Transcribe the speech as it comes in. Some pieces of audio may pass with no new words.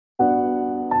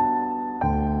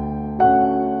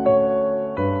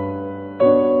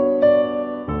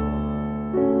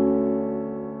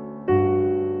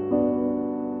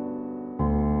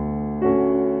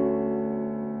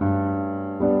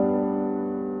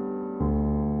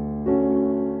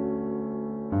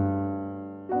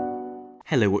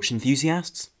Hello watch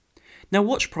enthusiasts! Now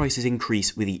watch prices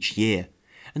increase with each year,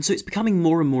 and so it's becoming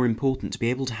more and more important to be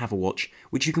able to have a watch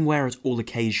which you can wear at all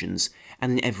occasions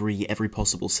and in every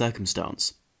possible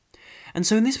circumstance. And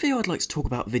so in this video I'd like to talk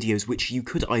about videos which you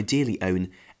could ideally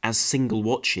own as single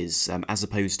watches as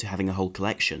opposed to having a whole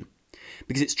collection.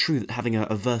 Because it's true that having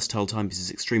a versatile timepiece is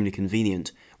extremely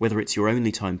convenient, whether it's your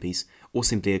only timepiece or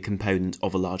simply a component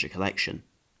of a larger collection.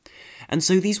 And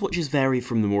so these watches vary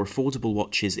from the more affordable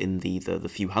watches in the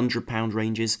few £100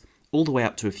 ranges, all the way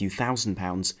up to a few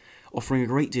 £1,000, offering a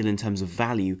great deal in terms of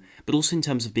value, but also in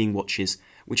terms of being watches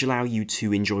which allow you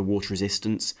to enjoy water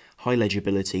resistance, high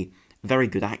legibility, very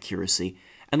good accuracy,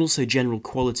 and also general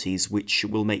qualities which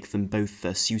will make them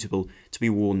both suitable to be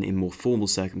worn in more formal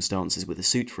circumstances with a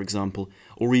suit, for example,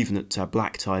 or even at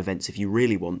black tie events if you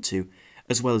really want to,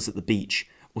 as well as at the beach,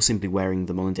 or simply wearing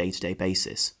them on a day-to-day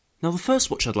basis. Now the first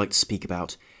watch I'd like to speak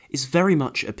about is very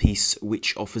much a piece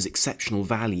which offers exceptional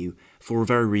value for a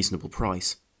very reasonable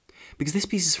price. Because this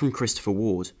piece is from Christopher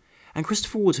Ward, and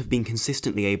Christopher Ward have been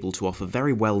consistently able to offer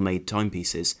very well-made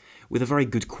timepieces with a very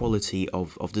good quality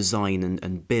of design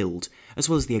and build, as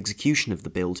well as the execution of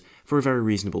the build, for a very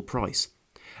reasonable price.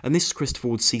 And this Christopher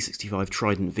Ward C65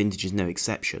 Trident Vintage is no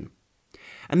exception.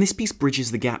 And this piece bridges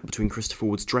the gap between Christopher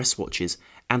Ward's dress watches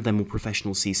and their more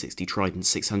professional C60 Trident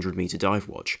 600-metre dive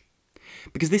watch.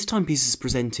 Because this timepiece is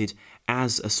presented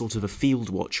as a sort of a field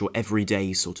watch or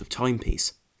everyday sort of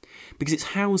timepiece. Because it's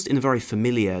housed in a very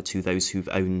familiar to those who've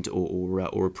owned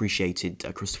or appreciated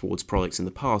Christopher Ward's products in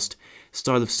the past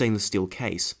style of stainless steel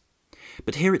case.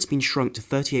 But here it's been shrunk to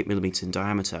 38mm in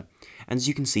diameter, and as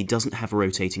you can see doesn't have a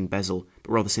rotating bezel,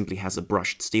 but rather simply has a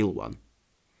brushed steel one.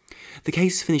 The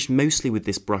case is finished mostly with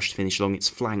this brushed finish along its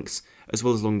flanks, as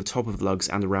well as along the top of the lugs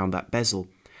and around that bezel.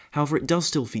 However, it does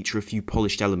still feature a few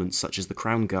polished elements such as the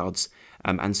crown guards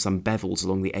and some bevels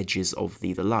along the edges of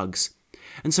the lugs.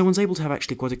 And so one's able to have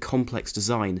actually quite a complex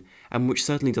design, which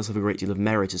certainly does have a great deal of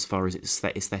merit as far as its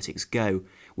aesthetics go,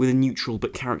 with a neutral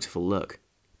but characterful look.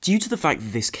 Due to the fact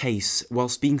that this case,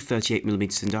 whilst being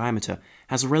 38mm in diameter,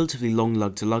 has a relatively long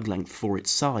lug-to-lug length for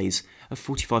its size of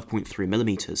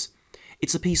 45.3mm,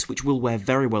 it's a piece which will wear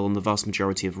very well on the vast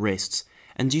majority of wrists,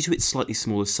 and due to its slightly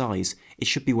smaller size, it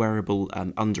should be wearable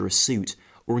under a suit,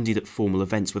 or indeed at formal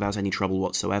events without any trouble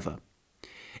whatsoever.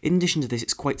 In addition to this,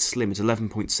 it's quite slim at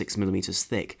 11.6mm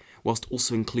thick, whilst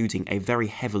also including a very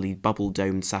heavily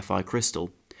bubble-domed sapphire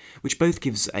crystal, which both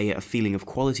gives a feeling of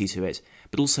quality to it,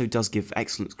 but also does give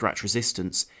excellent scratch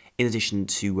resistance, in addition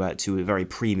to a very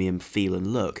premium feel and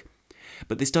look.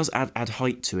 But this does add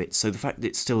height to it, so the fact that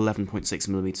it's still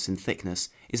 11.6mm in thickness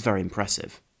is very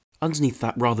impressive. Underneath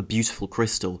that rather beautiful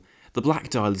crystal, the black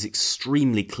dial is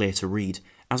extremely clear to read,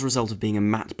 as a result of being a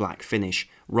matte black finish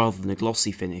rather than a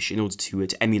glossy finish in order to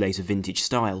emulate a vintage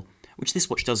style, which this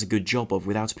watch does a good job of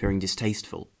without appearing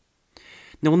distasteful.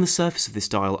 Now on the surface of this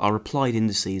dial are applied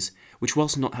indices, which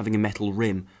whilst not having a metal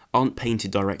rim, aren't painted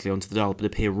directly onto the dial but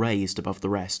appear raised above the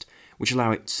rest, which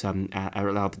allow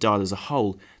the dial as a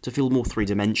whole to feel more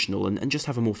three-dimensional and just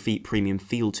have a more premium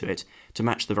feel to it, to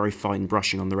match the very fine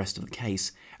brushing on the rest of the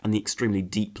case and the extremely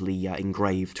deeply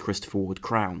engraved Christopher Ward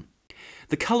crown.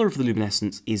 The colour of the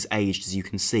luminescence is aged, as you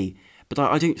can see, but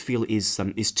I don't feel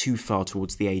is too far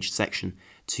towards the aged section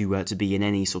to be in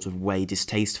any sort of way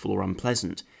distasteful or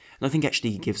unpleasant, and I think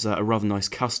actually it gives a rather nice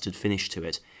custard finish to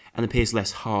it, and appears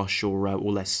less harsh or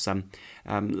less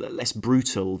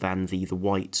brutal than the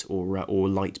white or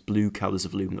light blue colours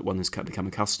of lume that one has become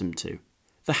accustomed to.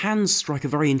 The hands strike a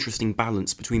very interesting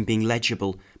balance between being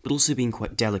legible but also being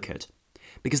quite delicate,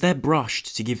 because they're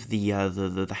brushed to give the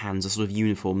hands a sort of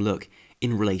uniform look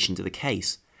in relation to the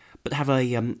case, but have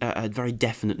a very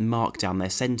definite mark down their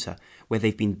centre, where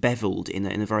they've been bevelled in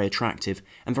a very attractive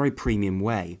and very premium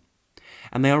way.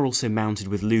 And they are also mounted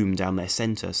with lume down their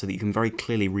centre, so that you can very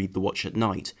clearly read the watch at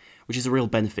night, which is a real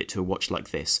benefit to a watch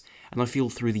like this, and I feel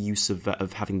through the use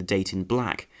of having the date in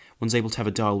black, one's able to have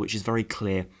a dial which is very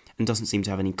clear and doesn't seem to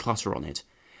have any clutter on it.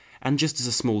 And just as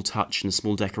a small touch and a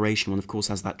small decoration, one of course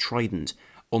has that trident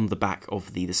on the back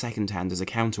of the second hand as a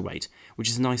counterweight, which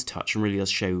is a nice touch and really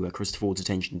does show Christopher Ward's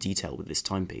attention to detail with this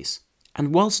timepiece.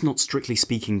 And whilst not strictly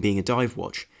speaking being a dive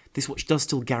watch, this watch does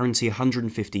still guarantee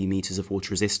 150 metres of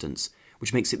water resistance,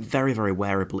 which makes it very, very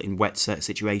wearable in wet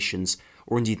situations,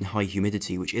 or indeed in high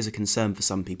humidity, which is a concern for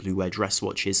some people who wear dress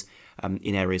watches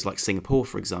in areas like Singapore,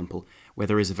 for example, where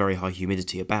there is a very high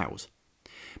humidity about.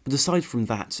 But aside from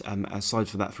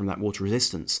that water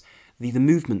resistance, the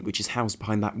movement which is housed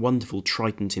behind that wonderful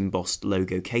Trident embossed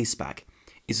logo caseback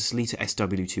is a Sellita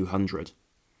SW200.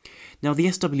 Now the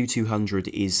SW200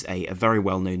 is a very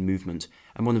well-known movement,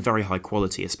 and one of very high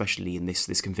quality, especially in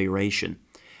this configuration,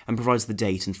 and provides the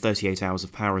date and 38 hours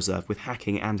of power reserve with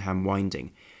hacking and hand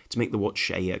winding to make the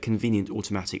watch a convenient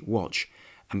automatic watch,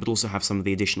 but also have some of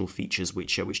the additional features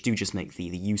which do just make the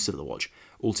use of the watch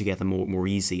altogether more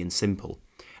easy and simple,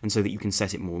 and so that you can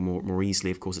set it more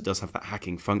easily. Of course, it does have that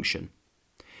hacking function.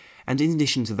 And in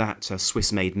addition to that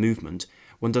Swiss-made movement,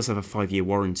 one does have a 5-year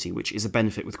warranty, which is a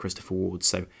benefit with Christopher Ward,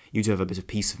 so you do have a bit of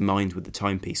peace of mind with the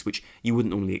timepiece, which you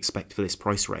wouldn't normally expect for this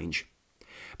price range.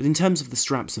 But in terms of the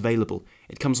straps available,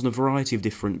 it comes on a variety of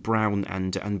different brown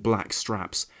and black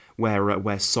straps,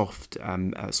 where soft,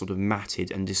 sort of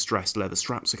matted and distressed leather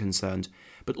straps are concerned,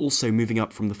 but also moving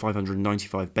up from the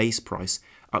 $595 base price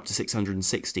up to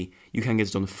 $660, you can get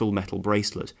it on a full metal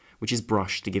bracelet, which is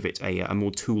brushed to give it a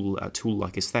more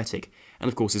tool-like aesthetic, and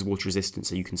of course is water resistant,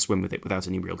 so you can swim with it without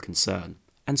any real concern.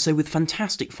 And so with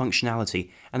fantastic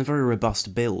functionality and a very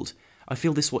robust build, I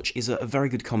feel this watch is a very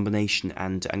good combination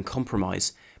and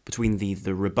compromise between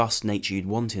the robust nature you'd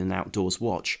want in an outdoors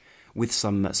watch, with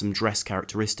some dress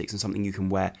characteristics and something you can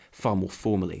wear far more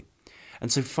formally.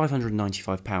 And so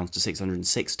 £595 to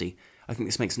 $660, I think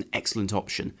this makes an excellent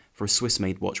option for a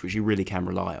Swiss-made watch which you really can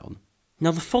rely on.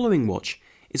 Now the following watch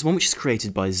is one which is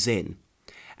created by Sinn,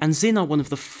 and Sinn are one of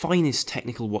the finest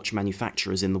technical watch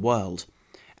manufacturers in the world,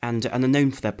 and are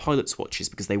known for their pilot's watches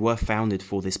because they were founded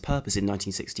for this purpose in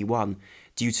 1961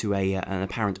 due to an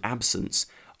apparent absence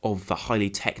of highly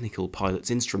technical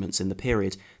pilots' instruments in the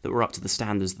period that were up to the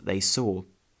standards that they saw.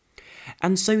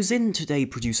 And so Sinn today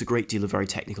produce a great deal of very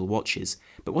technical watches,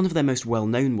 but one of their most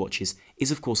well-known watches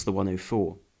is of course the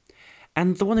 104.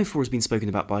 And the 104 has been spoken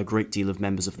about by a great deal of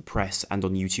members of the press and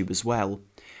on YouTube as well,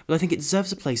 but I think it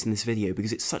deserves a place in this video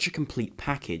because it's such a complete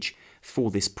package for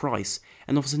this price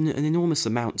and offers an enormous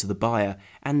amount to the buyer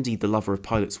and indeed the lover of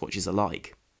pilot's watches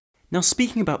alike. Now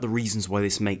speaking about the reasons why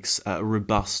this makes a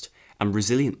robust and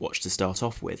resilient watch to start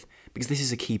off with, because this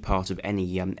is a key part of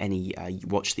any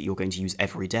watch that you're going to use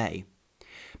every day.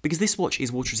 Because this watch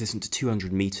is water resistant to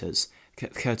 200 metres,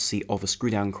 courtesy of a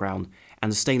screw-down crown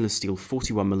and a stainless steel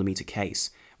 41mm case,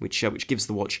 which gives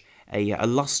the watch a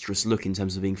lustrous look in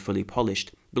terms of being fully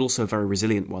polished, but also a very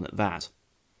resilient one at that.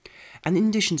 And in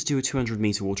addition to a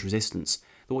 200-metre water resistance,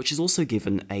 the watch is also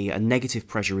given a negative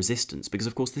pressure resistance, because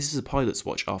of course this is a pilot's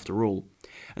watch after all,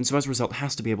 and so as a result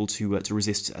has to be able to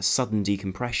resist a sudden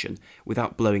decompression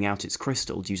without blowing out its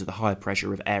crystal due to the higher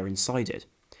pressure of air inside it.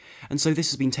 And so this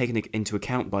has been taken into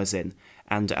account by Sinn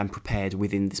and prepared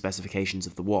within the specifications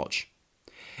of the watch.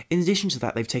 In addition to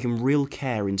that, they've taken real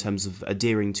care in terms of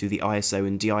adhering to the ISO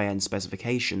and DIN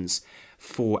specifications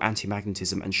for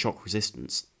anti-magnetism and shock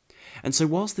resistance. And so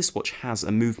whilst this watch has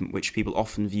a movement which people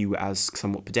often view as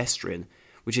somewhat pedestrian,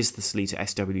 which is the Sellita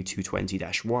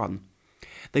SW220-1,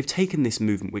 they've taken this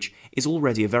movement, which is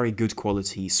already a very good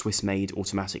quality Swiss-made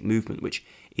automatic movement, which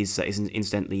is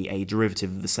incidentally a derivative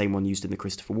of the same one used in the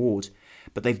Christopher Ward,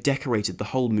 but they've decorated the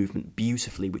whole movement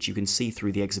beautifully, which you can see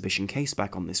through the exhibition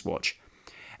caseback on this watch,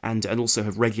 and also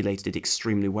have regulated it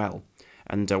extremely well.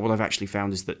 And what I've actually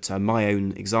found is that my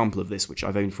own example of this, which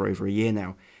I've owned for over a year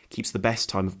now, keeps the best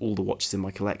time of all the watches in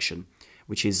my collection,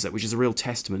 which is a real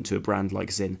testament to a brand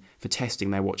like Sinn for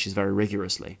testing their watches very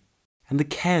rigorously. And the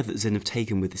care that Sinn have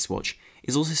taken with this watch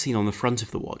is also seen on the front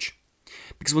of the watch,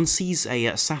 because one sees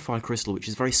a sapphire crystal which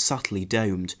is very subtly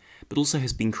domed, but also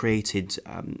has been created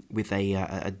with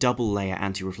a double-layer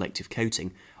anti-reflective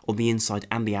coating on the inside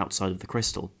and the outside of the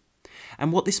crystal.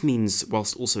 And what this means,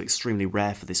 whilst also extremely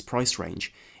rare for this price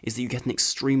range, is that you get an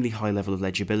extremely high level of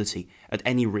legibility at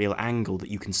any real angle that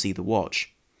you can see the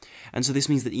watch. And so this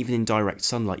means that even in direct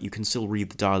sunlight you can still read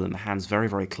the dial and the hands very,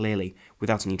 very clearly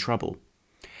without any trouble.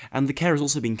 And the care has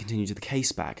also been continued to the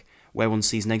caseback, where one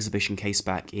sees an exhibition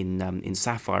caseback in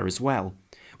sapphire as well,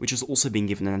 which has also been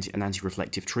given an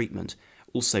anti-reflective treatment,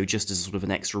 also just as a sort of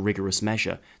an extra rigorous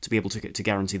measure to be able to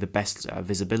guarantee the best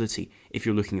visibility if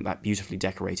you're looking at that beautifully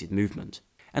decorated movement.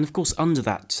 And of course under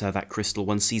that crystal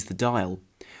one sees the dial,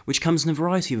 which comes in a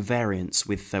variety of variants,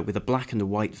 with a black and a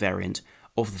white variant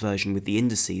of the version with the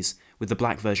indices, with the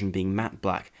black version being matte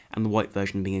black and the white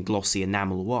version being a glossy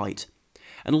enamel white.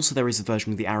 And also there is a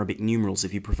version with the Arabic numerals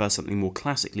if you prefer something more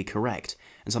classically correct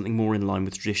and something more in line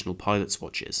with traditional pilot's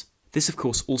watches. This of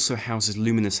course also houses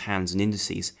luminous hands and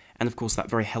indices, and of course that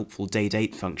very helpful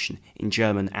day-date function in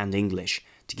German and English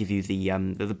to give you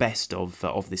the best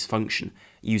of this function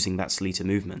using that Sellita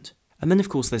movement. And then of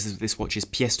course there's this watch's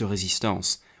pièce de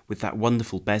résistance, with that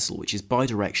wonderful bezel which is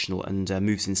bidirectional and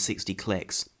moves in 60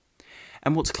 clicks.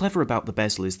 And what's clever about the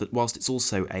bezel is that whilst it's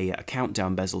also a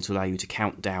countdown bezel to allow you to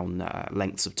count down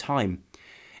lengths of time,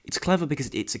 it's clever because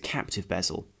it's a captive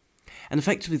bezel. And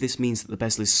effectively this means that the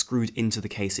bezel is screwed into the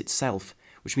case itself,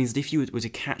 which means that if you were to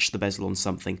catch the bezel on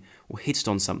something or hit it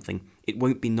on something, it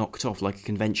won't be knocked off like a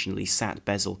conventionally sat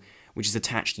bezel, which is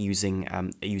attached using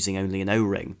only an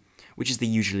O-ring, which is the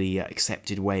usually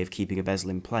accepted way of keeping a bezel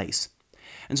in place.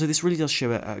 And so this really does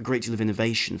show a great deal of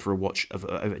innovation for a watch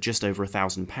of just over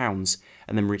 £1,000,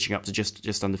 and then reaching up to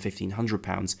just under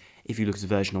 £1,500 if you look at a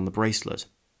version on the bracelet.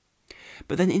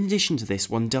 But then in addition to this,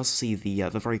 one does see the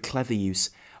very clever use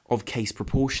of case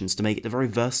proportions to make it a very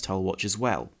versatile watch as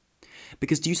well.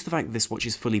 Because due to the fact that this watch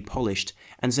is fully polished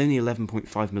and is only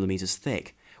 11.5mm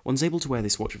thick, one's able to wear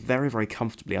this watch very, very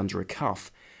comfortably under a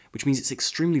cuff, which means it's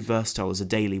extremely versatile as a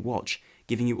daily watch,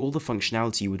 giving you all the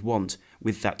functionality you would want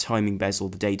with that timing bezel,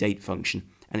 the day-date function,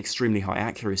 and extremely high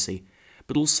accuracy,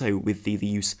 but also with the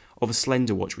use of a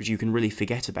slender watch which you can really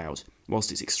forget about,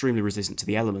 whilst it's extremely resistant to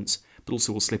the elements, but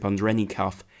also will slip under any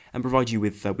cuff and provide you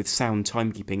with sound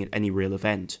timekeeping at any real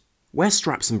event. Where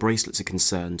straps and bracelets are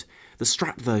concerned, the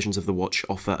strap versions of the watch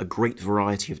offer a great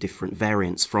variety of different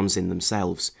variants from Sinn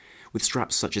themselves, with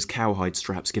straps such as cowhide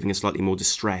straps giving a slightly more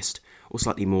distressed or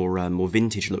slightly more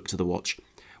vintage look to the watch,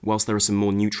 whilst there are some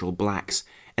more neutral blacks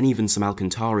and even some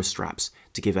Alcantara straps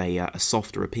to give a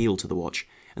softer appeal to the watch,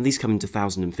 and these come into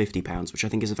 £1,050, which I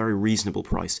think is a very reasonable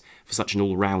price for such an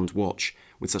all-round watch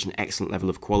with such an excellent level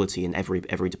of quality in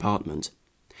every department.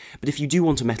 But if you do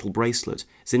want a metal bracelet,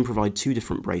 Sinn provide two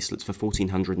different bracelets for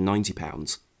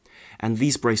 £1,490, and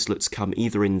these bracelets come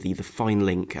either in the fine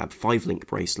link 5-link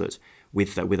bracelet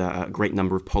with a great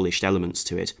number of polished elements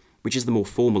to it, which is the more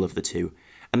formal of the two,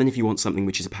 and then if you want something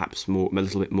which is perhaps a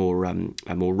little bit more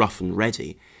rough and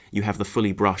ready, you have the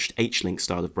fully brushed H-link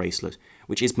style of bracelet,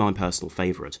 which is my personal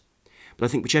favourite. But I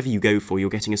think whichever you go for, you're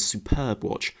getting a superb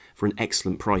watch for an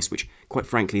excellent price, which quite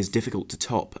frankly is difficult to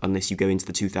top unless you go into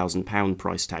the £2,000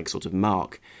 price tag sort of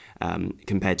mark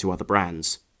compared to other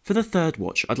brands. For the third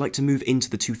watch, I'd like to move into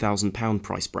the £2,000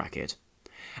 price bracket.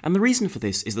 And the reason for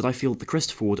this is that I feel the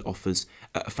Christopher Ward offers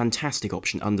a fantastic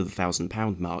option under the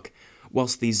 £1,000 mark,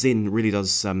 whilst the Sinn really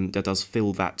does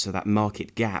fill that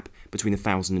market gap between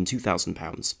 £1,000 and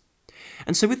 £2,000.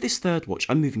 And so with this third watch,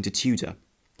 I'm moving to Tudor.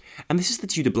 And this is the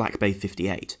Tudor Black Bay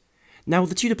 58. Now,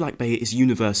 the Tudor Black Bay is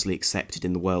universally accepted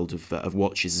in the world of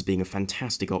watches as being a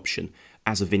fantastic option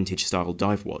as a vintage-style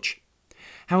dive watch.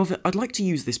 However, I'd like to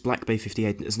use this Black Bay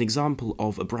 58 as an example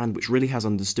of a brand which really has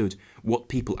understood what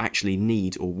people actually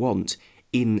need or want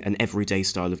in an everyday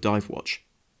style of dive watch.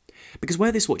 Because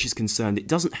where this watch is concerned, it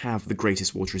doesn't have the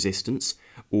greatest water resistance,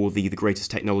 or the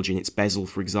greatest technology in its bezel,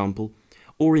 for example,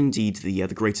 or indeed the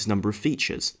greatest number of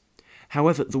features.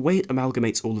 However, the way it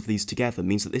amalgamates all of these together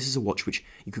means that this is a watch which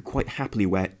you could quite happily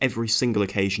wear every single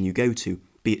occasion you go to,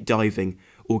 be it diving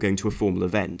or going to a formal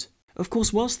event. Of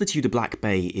course, whilst the Tudor Black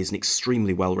Bay is an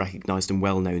extremely well recognised and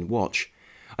well-known watch,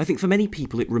 I think for many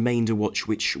people it remained a watch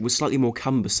which was slightly more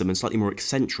cumbersome and slightly more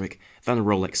eccentric than a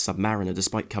Rolex Submariner,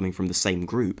 despite coming from the same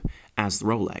group as the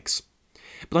Rolex.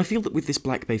 But I feel that with this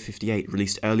Black Bay 58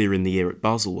 released earlier in the year at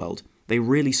Baselworld, they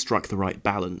really struck the right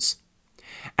balance.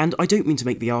 And I don't mean to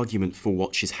make the argument for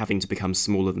watches having to become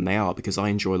smaller than they are, because I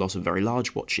enjoy a lot of very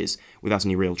large watches without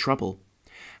any real trouble.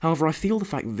 However, I feel the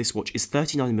fact that this watch is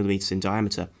 39mm in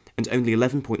diameter and only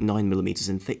 11.9mm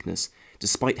in thickness,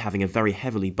 despite having a very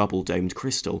heavily bubble-domed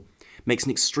crystal, makes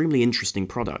an extremely interesting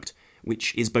product,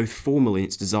 which is both formal in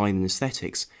its design and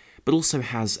aesthetics, but also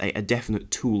has a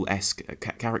definite tool-esque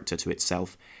character to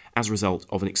itself as a result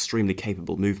of an extremely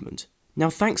capable movement. Now,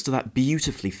 thanks to that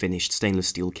beautifully finished stainless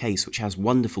steel case, which has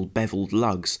wonderful beveled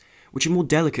lugs, which are more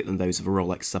delicate than those of a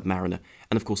Rolex Submariner,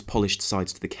 and of course polished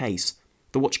sides to the case,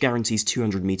 the watch guarantees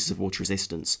 200 metres of water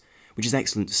resistance, which is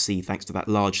excellent to see thanks to that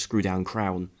large screw-down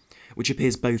crown, which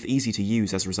appears both easy to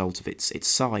use as a result of its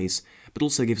size, but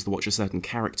also gives the watch a certain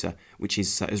character, which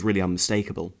is really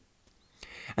unmistakable.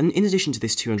 And in addition to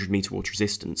this 200 metre water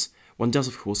resistance, one does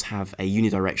of course have a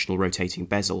unidirectional rotating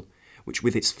bezel, which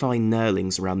with its fine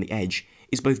knurlings around the edge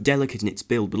is both delicate in its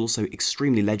build but also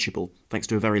extremely legible thanks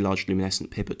to a very large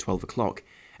luminescent pip at 12 o'clock,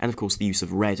 and of course the use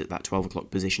of red at that 12 o'clock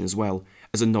position as well,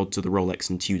 as a nod to the Rolex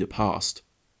and Tudor past.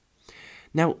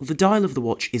 Now, the dial of the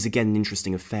watch is again an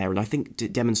interesting affair, and I think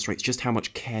it demonstrates just how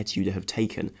much care Tudor have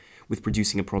taken with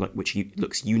producing a product which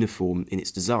looks uniform in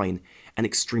its design and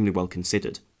extremely well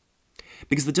considered.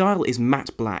 Because the dial is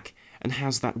matte black and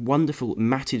has that wonderful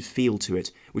matted feel to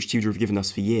it which Tudor have given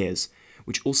us for years,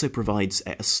 which also provides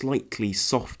a slightly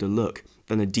softer look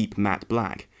than a deep matte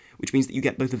black, which means that you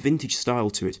get both a vintage style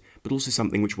to it, but also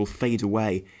something which will fade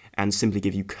away and simply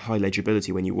give you high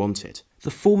legibility when you want it. The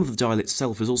form of the dial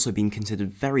itself has also been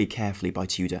considered very carefully by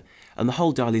Tudor, and the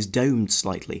whole dial is domed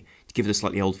slightly to give it a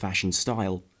slightly old-fashioned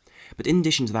style. But in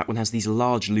addition to that, one has these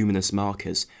large luminous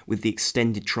markers with the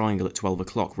extended triangle at 12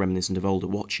 o'clock reminiscent of older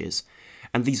watches,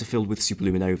 and these are filled with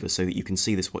superluminova so that you can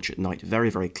see this watch at night very,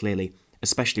 very clearly,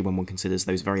 especially when one considers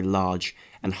those very large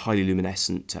and highly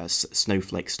luminescent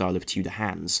snowflake style of Tudor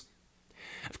hands.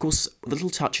 Of course, the little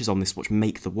touches on this watch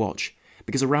make the watch,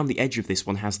 because around the edge of this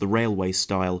one has the railway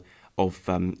style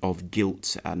of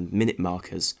gilt minute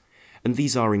markers, and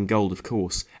these are in gold, of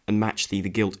course, and match the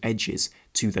gilt edges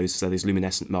to those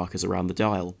luminescent markers around the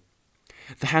dial.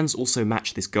 The hands also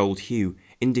match this gold hue,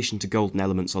 in addition to golden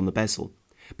elements on the bezel,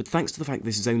 but thanks to the fact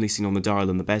this is only seen on the dial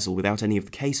and the bezel without any of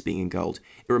the case being in gold,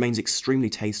 it remains extremely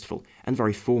tasteful and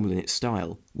very formal in its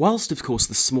style. Whilst, of course,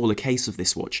 the smaller case of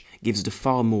this watch gives it a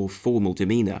far more formal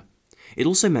demeanour, it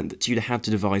also meant that Tudor had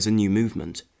to devise a new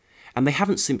movement. And they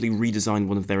haven't simply redesigned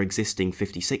one of their existing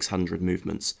 5600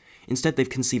 movements, instead they've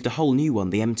conceived a whole new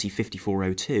one, the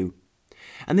MT5402.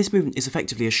 And this movement is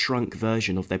effectively a shrunk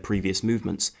version of their previous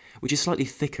movements, which is slightly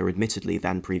thicker admittedly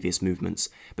than previous movements,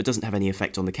 but doesn't have any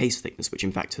effect on the case thickness, which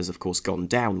in fact has of course gone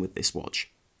down with this watch.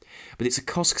 But it's a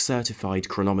COSC certified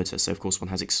chronometer, so of course one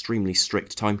has extremely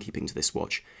strict timekeeping to this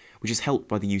watch, which is helped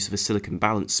by the use of a silicon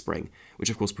balance spring, which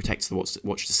of course protects the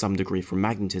watch to some degree from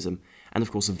magnetism, and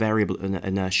of course a variable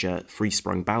inertia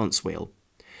free-sprung balance wheel.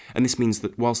 And this means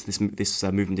that whilst this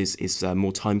movement is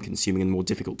more time-consuming and more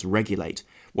difficult to regulate,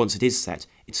 once it is set,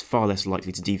 it's far less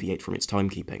likely to deviate from its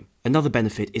timekeeping. Another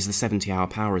benefit is the 70-hour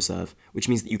power reserve, which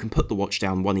means that you can put the watch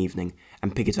down one evening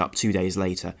and pick it up 2 days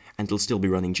later, and it'll still be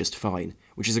running just fine,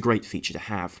 which is a great feature to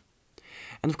have.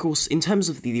 And of course, in terms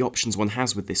of the options one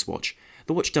has with this watch,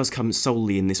 the watch does come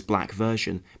solely in this black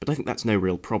version, but I think that's no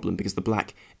real problem because the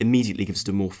black immediately gives it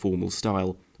a more formal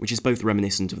style, which is both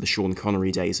reminiscent of the Sean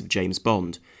Connery days of James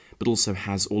Bond, but also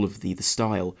has all of the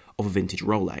style of a vintage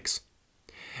Rolex.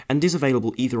 And is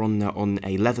available either on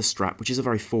a leather strap, which is a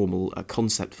very formal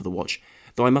concept for the watch,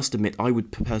 though I must admit I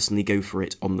would personally go for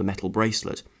it on the metal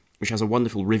bracelet, which has a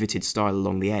wonderful riveted style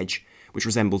along the edge, which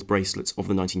resembles bracelets of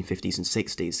the 1950s and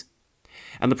 60s.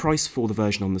 And the price for the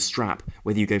version on the strap,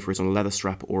 whether you go for it on a leather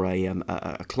strap or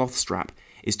a cloth strap,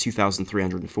 is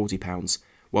 £2,340,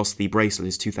 whilst the bracelet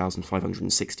is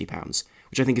 £2,560,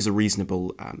 which I think is a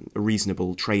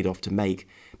reasonable trade-off to make,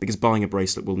 because buying a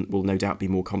bracelet will no doubt be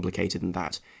more complicated than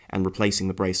that, and replacing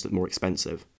the bracelet more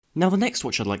expensive. Now the next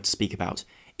watch I'd like to speak about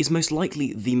is most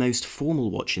likely the most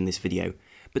formal watch in this video,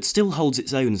 but still holds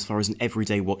its own as far as an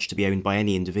everyday watch to be owned by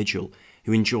any individual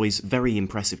who enjoys very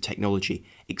impressive technology,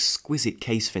 exquisite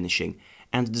case finishing,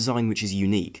 and a design which is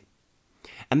unique.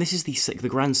 And this is the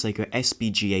Grand Seiko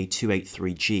SBGA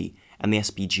 283G and the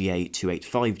SBGA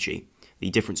 285G. The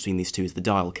difference between these two is the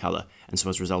dial colour, and so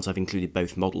as a result I've included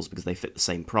both models because they fit the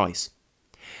same price.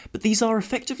 But these are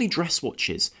effectively dress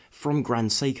watches from Grand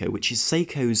Seiko, which is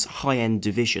Seiko's high-end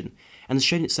division, and has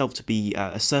shown itself to be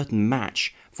a certain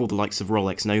match for the likes of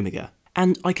Rolex and Omega.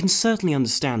 And I can certainly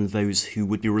understand those who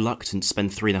would be reluctant to spend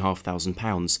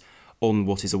 £3,500 on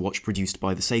what is a watch produced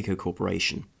by the Seiko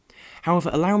Corporation. However,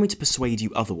 allow me to persuade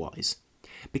you otherwise,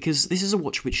 because this is a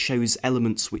watch which shows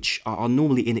elements which are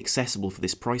normally inaccessible for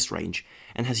this price range,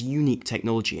 and has unique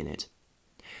technology in it.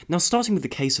 Now, starting with the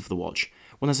case of the watch,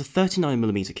 one has a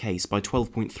 39mm case by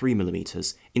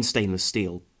 12.3mm in stainless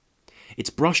steel. It's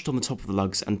brushed on the top of the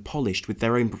lugs and polished with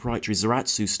their own proprietary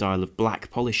Zaratsu style of black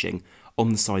polishing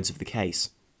on the sides of the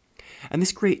case. And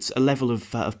this creates a level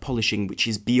of polishing which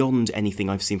is beyond anything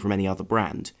I've seen from any other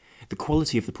brand. The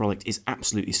quality of the product is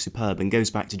absolutely superb and goes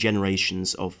back to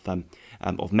generations of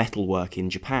metalwork in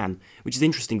Japan, which is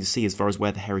interesting to see as far as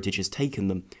where the heritage has taken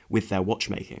them with their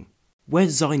watchmaking. Where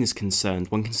design is concerned,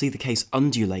 one can see the case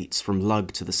undulates from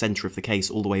lug to the centre of the case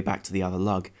all the way back to the other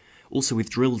lug, also with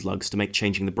drilled lugs to make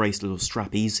changing the bracelet or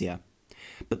strap easier.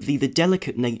 But the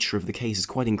delicate nature of the case is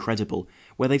quite incredible,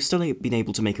 where they've still been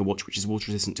able to make a watch which is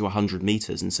water resistant to 100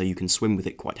 metres and so you can swim with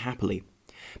it quite happily.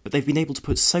 But they've been able to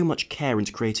put so much care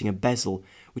into creating a bezel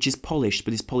which is polished,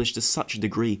 but is polished to such a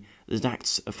degree that it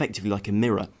acts effectively like a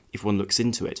mirror if one looks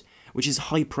into it, which is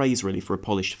high praise really for a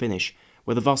polished finish,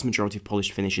 where the vast majority of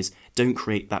polished finishes don't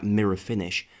create that mirror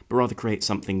finish, but rather create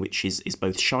something which is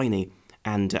both shiny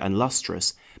and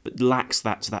lustrous, but lacks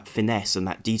that finesse and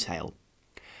that detail.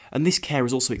 And this care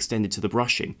is also extended to the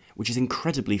brushing, which is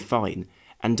incredibly fine,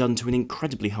 and done to an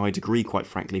incredibly high degree, quite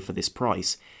frankly, for this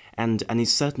price, and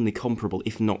is certainly comparable,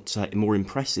 if not more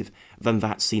impressive, than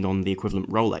that seen on the equivalent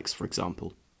Rolex, for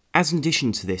example. As an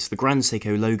addition to this, the Grand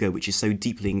Seiko logo, which is so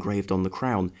deeply engraved on the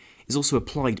crown, is also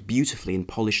applied beautifully in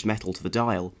polished metal to the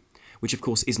dial, which of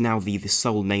course is now the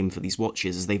sole name for these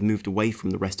watches as they've moved away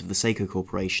from the rest of the Seiko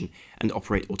Corporation and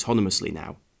operate autonomously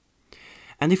now.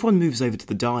 And if one moves over to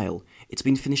the dial, it's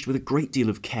been finished with a great deal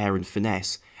of care and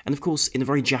finesse, and of course in a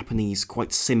very Japanese,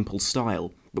 quite simple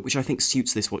style, but which I think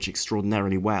suits this watch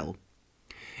extraordinarily well.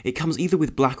 It comes either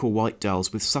with black or white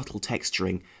dials with subtle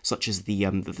texturing, such as the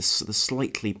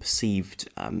slightly perceived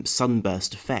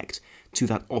sunburst effect to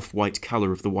that off-white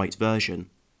colour of the white version.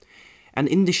 And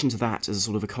in addition to that, as a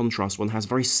sort of a contrast, one has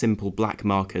very simple black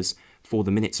markers for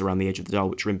the minutes around the edge of the dial,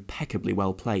 which are impeccably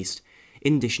well placed,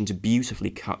 in addition to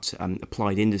beautifully cut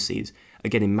applied indices,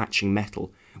 again in matching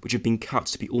metal, which have been cut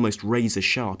to be almost razor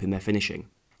sharp in their finishing.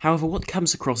 However, what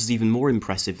comes across as even more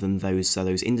impressive than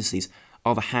those indices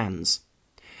are the hands.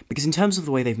 Because in terms of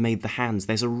the way they've made the hands,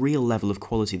 there's a real level of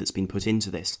quality that's been put into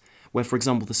this, where for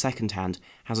example the second hand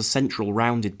has a central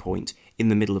rounded point in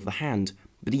the middle of the hand,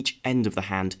 but each end of the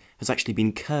hand has actually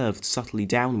been curved subtly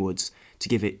downwards to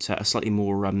give it a slightly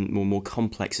more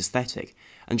complex aesthetic,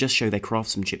 and just show their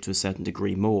craftsmanship to a certain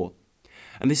degree more.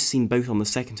 And this is seen both on the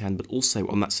second hand but also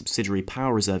on that subsidiary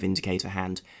power reserve indicator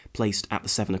hand placed at the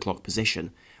 7 o'clock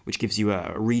position, which gives you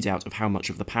a readout of how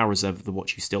much of the power reserve of the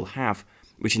watch you still have,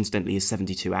 which incidentally is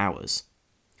 72 hours.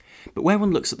 But where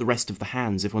one looks at the rest of the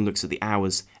hands, if one looks at the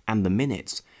hours and the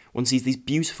minutes, one sees these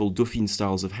beautiful Dauphine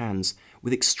styles of hands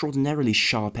with extraordinarily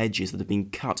sharp edges that have been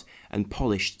cut and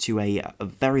polished to a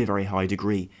very, very high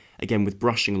degree, again with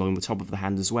brushing along the top of the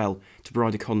hand as well, to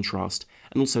provide a contrast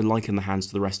and also liken the hands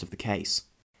to the rest of the case.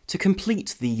 To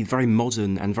complete the very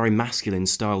modern and very masculine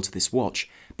style to this watch,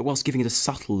 but whilst giving it a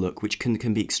subtle look which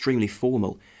can be extremely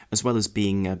formal, as well as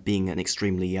being an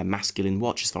extremely masculine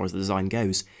watch as far as the design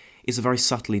goes, is a very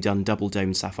subtly done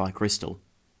double-domed sapphire crystal.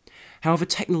 However,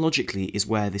 technologically is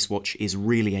where this watch is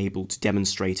really able to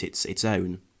demonstrate its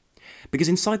own. Because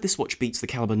inside this watch beats the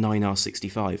caliber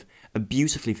 9R65, a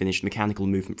beautifully finished mechanical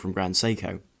movement from Grand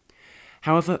Seiko.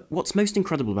 However, what's most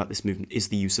incredible about this movement is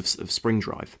the use of spring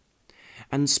drive.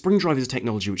 And spring drive is a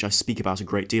technology which I speak about a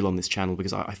great deal on this channel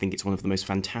because I think it's one of the most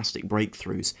fantastic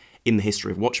breakthroughs in the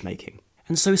history of watchmaking.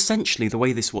 And so essentially the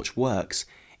way this watch works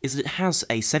is that it has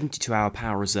a 72-hour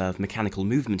power reserve mechanical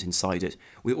movement inside it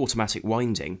with automatic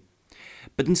winding.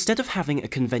 But instead of having a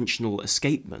conventional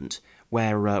escapement,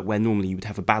 where normally you would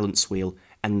have a balance wheel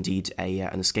and indeed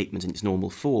an escapement in its normal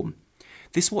form,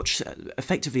 this watch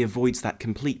effectively avoids that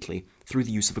completely through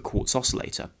the use of a quartz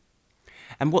oscillator.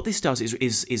 And what this does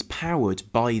is powered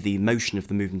by the motion of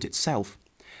the movement itself,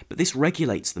 but this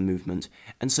regulates the movement,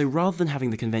 and so rather than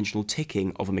having the conventional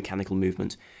ticking of a mechanical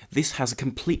movement, this has a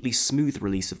completely smooth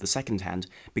release of the second hand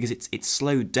because it's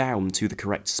slowed down to the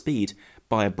correct speed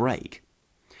by a brake.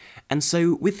 And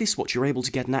so with this watch you're able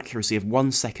to get an accuracy of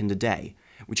 1 second a day,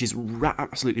 which is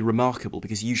absolutely remarkable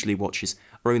because usually watches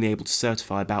are only able to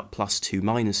certify about +2,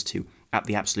 -2 at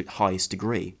the absolute highest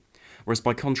degree. Whereas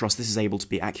by contrast this is able to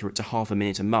be accurate to half a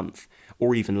minute a month,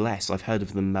 or even less. I've heard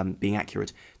of them being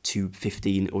accurate to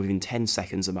 15 or even 10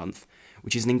 seconds a month,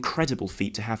 which is an incredible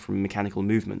feat to have from a mechanical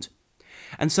movement.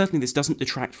 And certainly this doesn't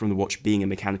detract from the watch being a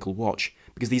mechanical watch,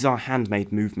 because these are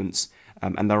handmade movements,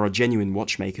 and there are genuine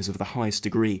watchmakers of the highest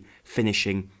degree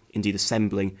finishing, indeed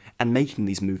assembling, and making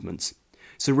these movements.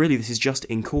 So really this is just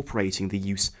incorporating the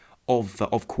use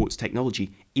of quartz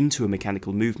technology into a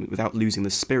mechanical movement without losing the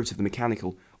spirit of the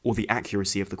mechanical or the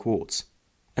accuracy of the quartz.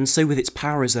 And so with its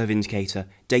power reserve indicator,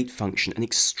 date function, and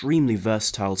extremely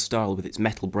versatile style with its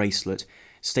metal bracelet,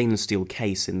 stainless steel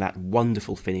case in that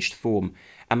wonderful finished form,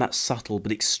 and that subtle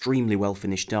but extremely well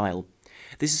finished dial,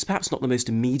 this is perhaps not the most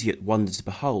immediate wonder to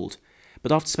behold,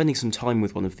 but after spending some time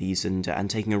with one of these and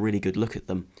taking a really good look at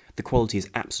them, the quality is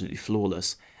absolutely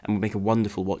flawless and will make a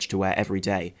wonderful watch to wear every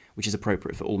day, which is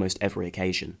appropriate for almost every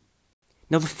occasion.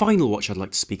 Now the final watch I'd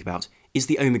like to speak about is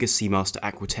the Omega Seamaster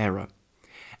Aqua Terra.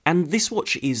 And this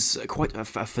watch is quite a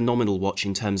phenomenal watch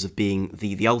in terms of being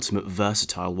the ultimate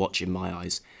versatile watch in my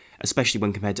eyes, especially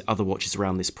when compared to other watches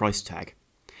around this price tag.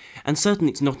 And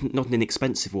certainly it's not an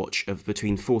inexpensive watch of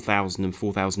between £4,000 and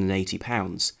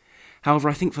 £4,080. However,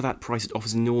 I think for that price it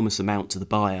offers an enormous amount to the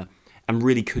buyer, and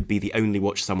really could be the only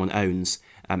watch someone owns,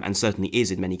 and certainly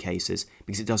is in many cases,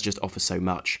 because it does just offer so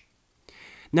much.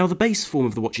 Now the base form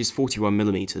of the watch is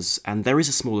 41mm, and there is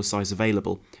a smaller size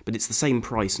available, but it's the same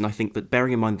price, and I think that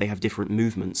bearing in mind they have different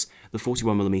movements, the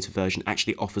 41mm version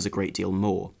actually offers a great deal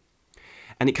more.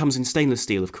 And it comes in stainless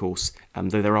steel, of course,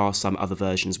 though there are some other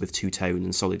versions with two-tone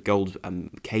and solid gold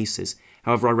cases.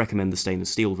 However, I recommend the stainless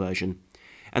steel version.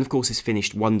 And of course it's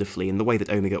finished wonderfully in the way that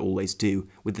Omega always do,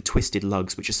 with the twisted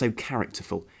lugs which are so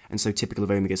characterful and so typical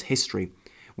of Omega's history,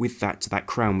 with that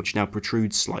crown which now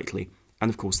protrudes slightly, and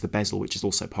of course the bezel which is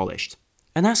also polished.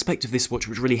 An aspect of this watch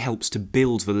which really helps to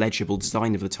build the legible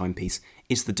design of the timepiece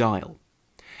is the dial.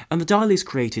 And the dial is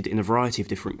created in a variety of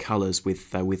different colours,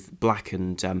 with black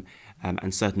and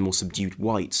certain more subdued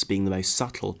whites being the most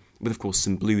subtle, with of course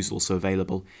some blues also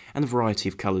available, and a variety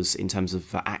of colours in terms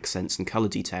of accents and colour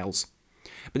details.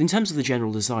 But in terms of the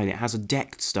general design, it has a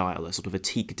decked style, a sort of a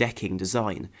teak decking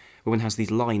design, where one has these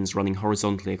lines running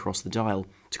horizontally across the dial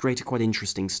to create a quite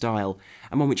interesting style,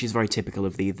 and one which is very typical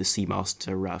of the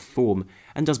Seamaster form,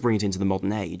 and does bring it into the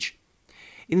modern age.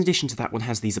 In addition to that, one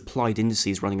has these applied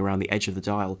indices running around the edge of the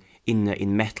dial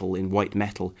in metal, in white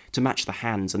metal, to match the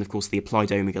hands, and of course the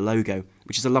applied Omega logo,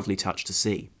 which is a lovely touch to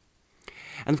see.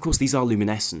 And of course these are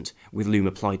luminescent, with lume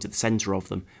applied to the centre of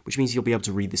them, which means you'll be able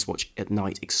to read this watch at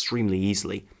night extremely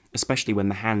easily, especially when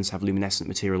the hands have luminescent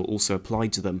material also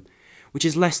applied to them, which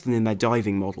is less than in their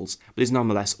diving models, but is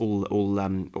nonetheless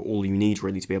all you need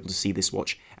really to be able to see this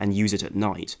watch and use it at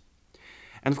night.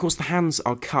 And of course the hands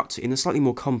are cut in a slightly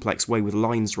more complex way with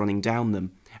lines running down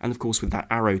them, and of course with that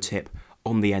arrow tip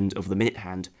on the end of the minute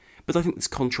hand, but I think this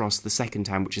contrasts the second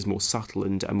hand, which is more subtle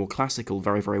and more classical,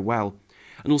 very, very well,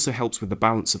 and also helps with the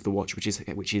balance of the watch, which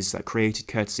is created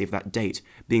courtesy of that date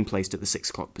being placed at the 6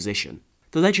 o'clock position.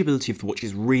 The legibility of the watch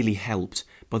is really helped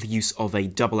by the use of a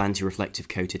double anti-reflective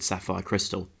coated sapphire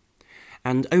crystal,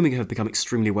 and Omega have become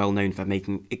extremely well known for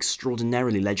making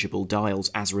extraordinarily legible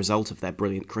dials as a result of their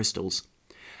brilliant crystals.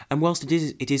 And whilst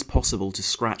it is possible to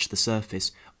scratch the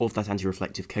surface of that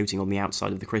anti-reflective coating on the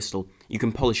outside of the crystal, you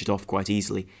can polish it off quite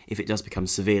easily if it does become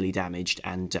severely damaged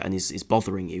and is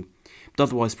bothering you, but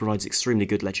otherwise provides extremely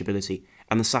good legibility,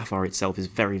 and the sapphire itself is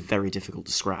very, very difficult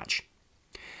to scratch.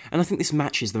 And I think this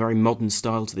matches the very modern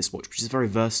style to this watch, which is very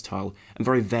versatile and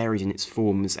very varied in its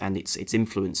forms and its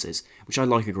influences, which I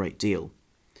like a great deal.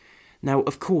 Now,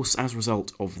 of course, as a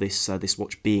result of this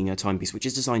watch being a timepiece which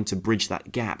is designed to bridge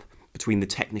that gap between the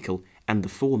technical and the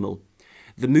formal,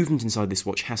 the movement inside this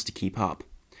watch has to keep up,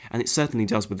 and it certainly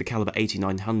does with the caliber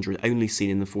 8900 only seen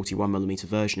in the 41mm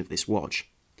version of this watch.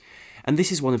 And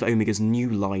this is one of Omega's new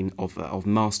line of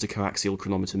master coaxial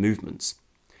chronometer movements.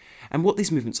 And what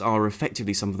these movements are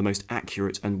effectively some of the most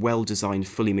accurate and well-designed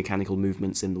fully mechanical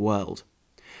movements in the world.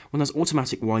 One has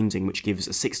automatic winding, which gives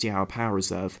a 60-hour power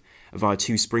reserve via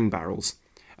 2 spring barrels,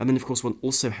 and then of course one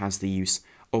also has the use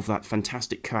of that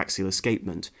fantastic coaxial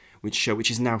escapement, which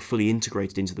is now fully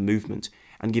integrated into the movement,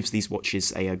 and gives these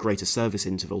watches a greater service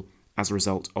interval as a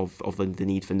result of the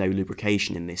need for no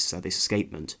lubrication in this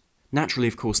escapement. Naturally,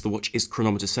 of course, the watch is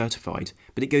chronometer certified,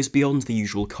 but it goes beyond the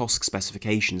usual COSC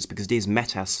specifications because it is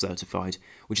METAS certified,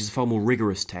 which is a far more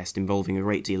rigorous test involving a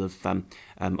great deal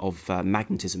of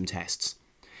magnetism tests.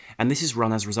 And this is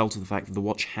run as a result of the fact that the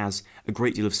watch has a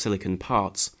great deal of silicon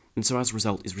parts, and so as a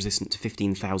result is resistant to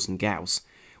 15,000 Gauss,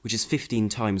 which is 15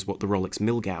 times what the Rolex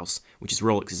Milgauss, which is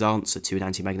Rolex's answer to an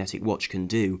anti-magnetic watch, can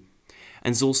do,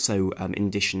 and is also, in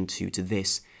addition to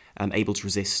this, able to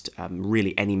resist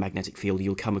really any magnetic field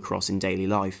you'll come across in daily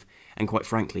life, and quite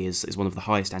frankly is one of the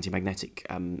highest anti-magnetic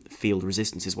field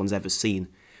resistances one's ever seen,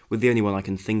 with the only one I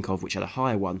can think of which had a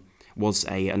higher one was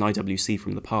an IWC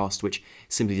from the past, which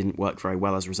simply didn't work very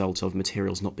well as a result of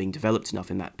materials not being developed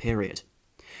enough in that period.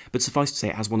 But suffice to say,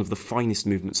 it has one of the finest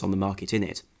movements on the market in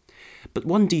it. But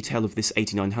one detail of this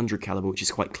 8900 caliber which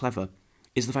is quite clever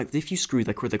is the fact that if you screw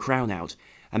the crown out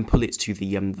and pull it to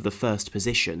the first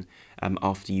position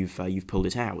after you've pulled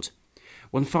it out,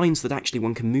 one finds that actually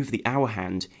one can move the hour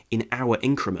hand in hour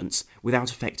increments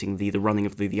without affecting the running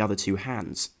of the other 2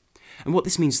 hands. And what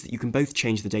this means is that you can both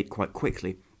change the date quite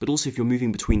quickly, but also if you're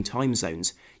moving between time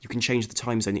zones, you can change the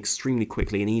time zone extremely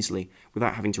quickly and easily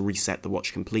without having to reset the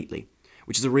watch completely,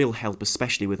 which is a real help,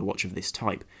 especially with a watch of this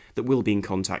type, that will be in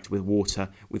contact with water,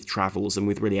 with travels, and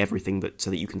with really everything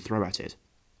that you can throw at it.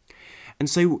 And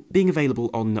so, being available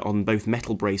on both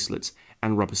metal bracelets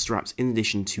and rubber straps, in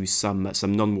addition to some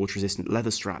non-water resistant leather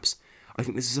straps, I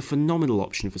think this is a phenomenal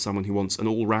option for someone who wants an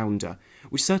all-rounder,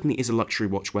 which certainly is a luxury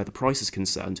watch where the price is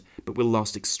concerned, but will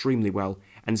last extremely well,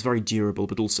 and is very durable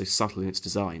but also subtle in its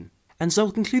design. And so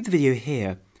I'll conclude the video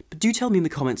here, but do tell me in the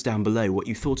comments down below what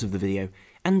you thought of the video,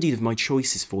 and indeed of my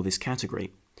choices for this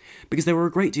category, because there were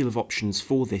a great deal of options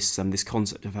for this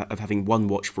concept of having one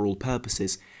watch for all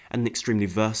purposes, and an extremely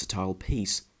versatile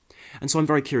piece, and so I'm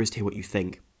very curious to hear what you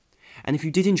think. And if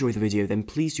you did enjoy the video, then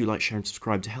please do like, share and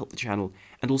subscribe to help the channel,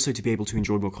 and also to be able to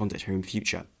enjoy more content here in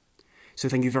future. So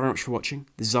thank you very much for watching.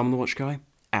 This is the Watch Guy,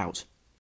 out.